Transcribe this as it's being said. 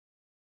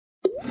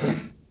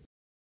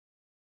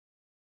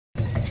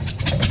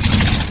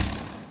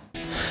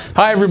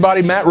Hi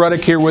everybody, Matt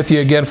Ruddick here with you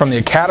again from the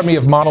Academy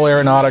of Model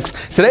Aeronautics.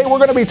 Today we're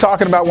going to be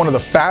talking about one of the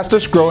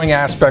fastest growing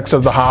aspects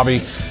of the hobby,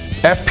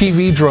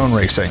 FPV drone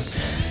racing.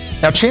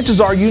 Now chances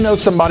are you know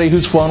somebody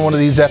who's flown one of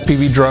these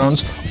FPV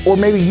drones, or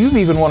maybe you've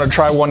even want to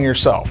try one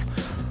yourself.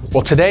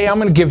 Well, today I'm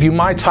going to give you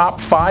my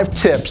top 5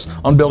 tips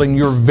on building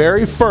your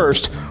very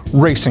first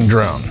racing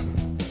drone.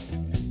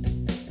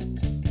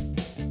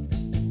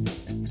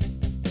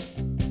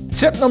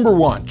 Tip number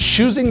 1,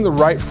 choosing the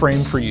right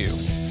frame for you.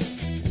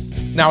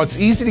 Now it's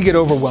easy to get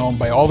overwhelmed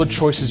by all the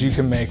choices you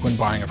can make when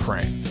buying a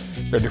frame.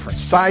 There are different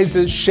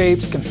sizes,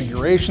 shapes,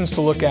 configurations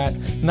to look at,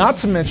 not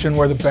to mention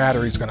where the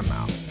battery is going to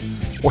mount.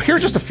 Well, here are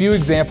just a few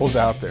examples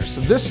out there. So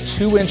this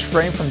 2-inch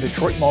frame from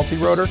Detroit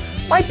Multi-Rotor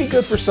might be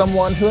good for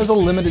someone who has a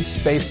limited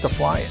space to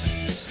fly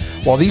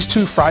in, while these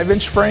 2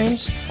 5-inch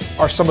frames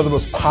are some of the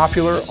most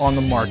popular on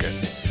the market.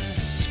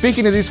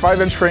 Speaking of these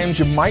 5-inch frames,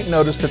 you might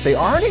notice that they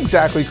aren't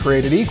exactly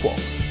created equal.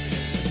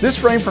 This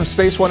frame from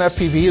Space One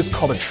FPV is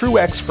called a True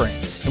X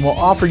frame and will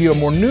offer you a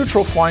more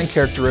neutral flying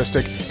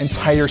characteristic and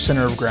tighter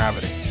center of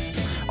gravity.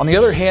 On the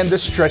other hand,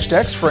 this stretched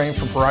X frame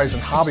from Horizon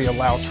Hobby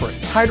allows for a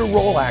tighter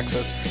roll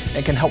axis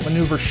and can help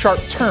maneuver sharp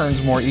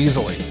turns more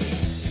easily.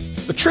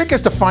 The trick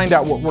is to find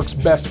out what works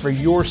best for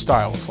your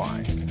style of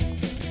flying.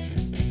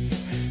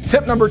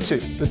 Tip number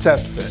 2, the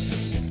test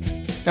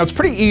fit. Now it's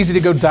pretty easy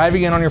to go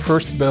diving in on your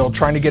first build,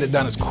 trying to get it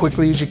done as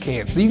quickly as you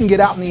can, so you can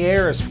get out in the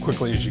air as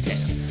quickly as you can.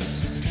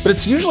 But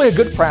it's usually a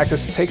good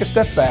practice to take a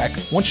step back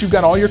once you've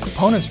got all your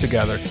components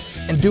together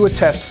and do a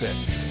test fit.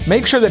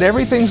 Make sure that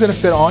everything's going to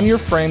fit on your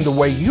frame the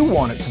way you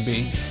want it to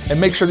be,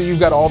 and make sure that you've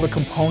got all the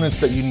components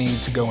that you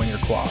need to go in your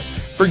quad.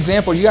 For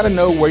example, you got to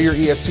know where your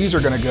ESCs are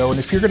going to go and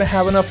if you're going to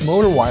have enough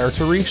motor wire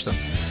to reach them.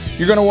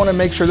 You're going to want to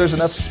make sure there's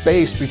enough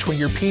space between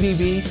your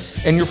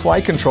PDB and your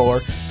flight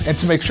controller, and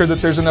to make sure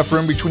that there's enough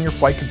room between your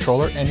flight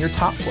controller and your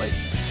top plate.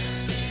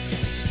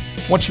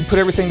 Once you put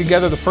everything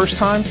together the first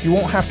time, you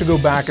won't have to go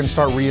back and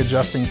start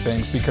readjusting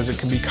things, because it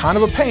can be kind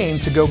of a pain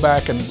to go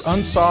back and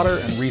unsolder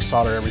and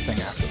resolder everything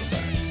after the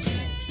fact.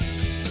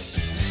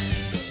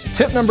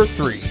 Tip number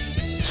 3,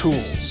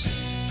 tools.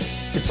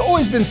 It's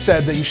always been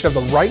said that you should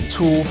have the right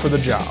tool for the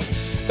job.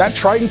 That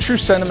tried and true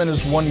sentiment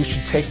is one you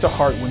should take to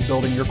heart when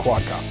building your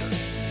quadcopter.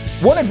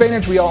 One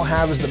advantage we all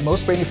have is that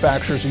most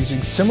manufacturers are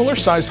using similar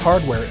sized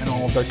hardware in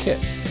all of their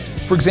kits.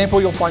 For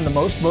example, you'll find that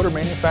most motor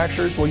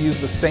manufacturers will use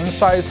the same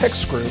size hex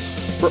screw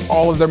for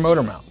all of their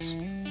motor mounts.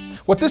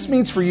 What this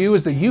means for you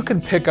is that you can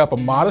pick up a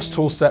modest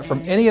tool set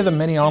from any of the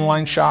many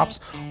online shops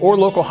or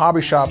local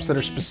hobby shops that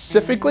are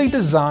specifically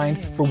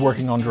designed for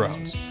working on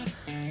drones.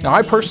 Now,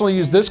 I personally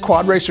use this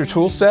Quad Racer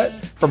tool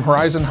set from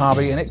Horizon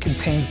Hobby, and it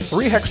contains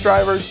 3 hex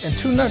drivers and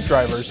 2 nut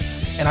drivers,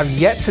 and I've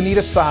yet to need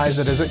a size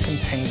that isn't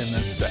contained in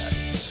this set.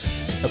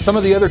 Now, some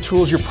of the other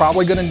tools you're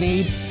probably going to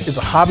need is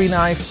a hobby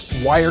knife,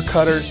 wire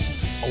cutters,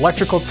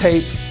 electrical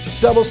tape,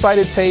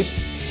 double-sided tape,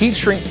 heat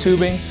shrink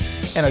tubing,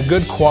 and a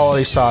good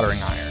quality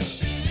soldering iron.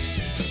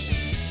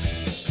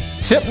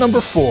 Tip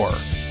number 4,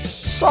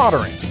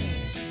 soldering.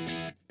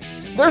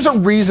 There's a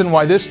reason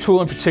why this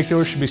tool in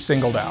particular should be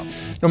singled out.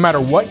 No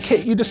matter what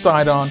kit you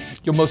decide on,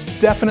 you'll most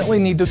definitely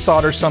need to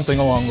solder something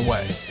along the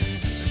way.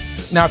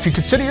 Now, if you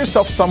consider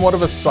yourself somewhat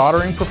of a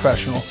soldering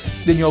professional,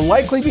 then you'll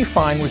likely be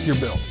fine with your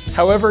build.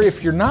 However,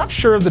 if you're not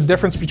sure of the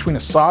difference between a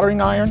soldering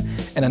iron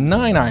and a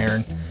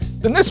 9-iron,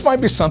 then this might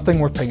be something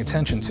worth paying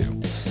attention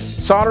to.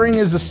 Soldering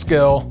is a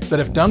skill that,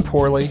 if done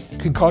poorly,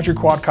 can cause your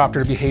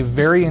quadcopter to behave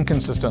very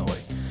inconsistently.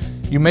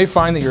 You may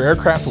find that your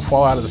aircraft will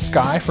fall out of the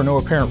sky for no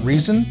apparent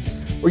reason,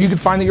 or you could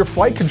find that your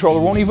flight controller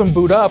won't even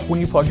boot up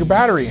when you plug your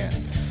battery in.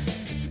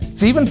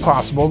 It's even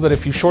possible that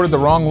if you shorted the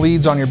wrong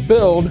leads on your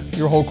build,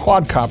 your whole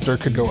quadcopter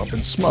could go up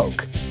in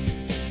smoke.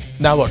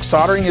 Now look,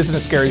 soldering isn't a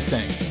scary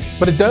thing,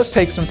 but it does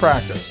take some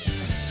practice.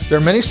 There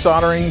are many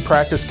soldering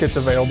practice kits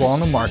available on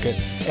the market,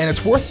 and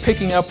it's worth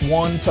picking up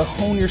one to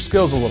hone your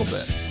skills a little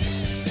bit.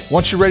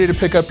 Once you're ready to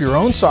pick up your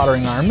own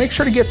soldering iron, make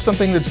sure to get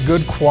something that's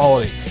good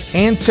quality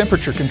and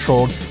temperature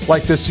controlled,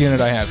 like this unit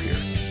I have here.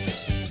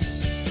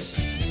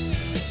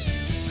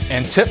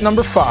 And tip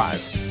number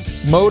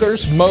 5,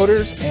 motors,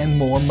 motors, and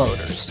more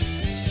motors.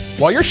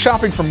 While you're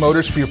shopping for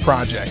motors for your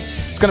project,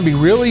 it's going to be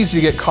real easy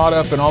to get caught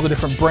up in all the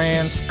different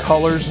brands,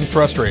 colors, and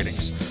thrust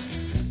ratings.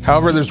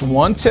 However, there's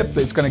one tip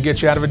that's going to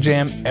get you out of a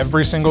jam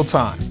every single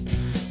time.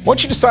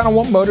 Once you decide on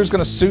what motor is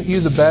going to suit you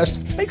the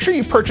best, make sure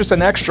you purchase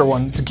an extra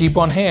one to keep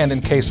on hand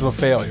in case of a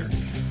failure.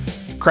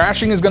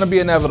 Crashing is going to be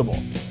inevitable,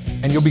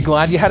 and you'll be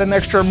glad you had an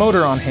extra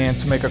motor on hand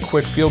to make a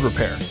quick field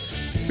repair.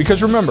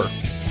 Because remember,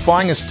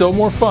 flying is still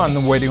more fun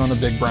than waiting on the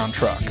big brown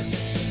truck.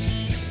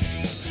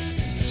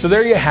 So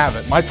there you have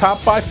it, my top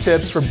 5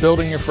 tips for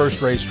building your first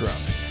race drone.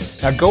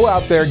 Now go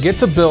out there, get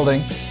to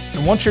building,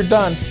 and once you're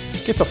done,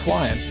 get to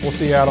flying. We'll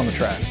see you out on the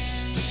track.